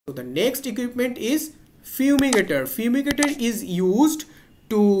So the next equipment is fumigator. Fumigator is used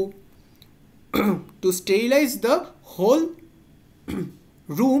to to sterilize the whole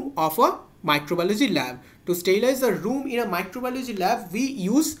room of a microbiology lab. To sterilize the room in a microbiology lab, we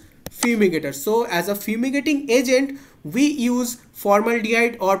use fumigator. So as a fumigating agent, we use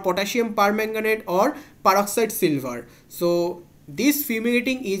formaldehyde or potassium permanganate or peroxide silver. So these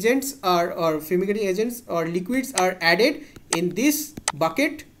fumigating agents or liquids are added in this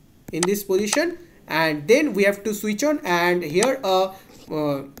bucket, in this position, and then we have to switch on, and here a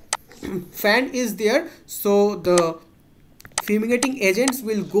fan is there. So the fumigating agents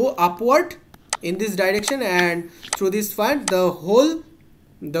will go upward in this direction, and through this fan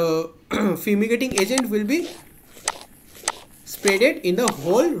the fumigating agent will be spreaded in the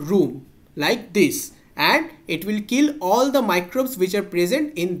whole room like this, and it will kill all the microbes which are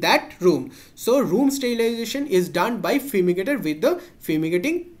present in that room. So room sterilization is done by fumigator with the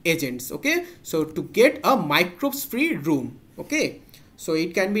fumigating agents. Okay, so to get a microbes free room. Okay, so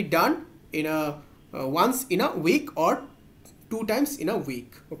it can be done in a once in a week or 2 times in a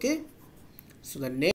week. Okay, so the next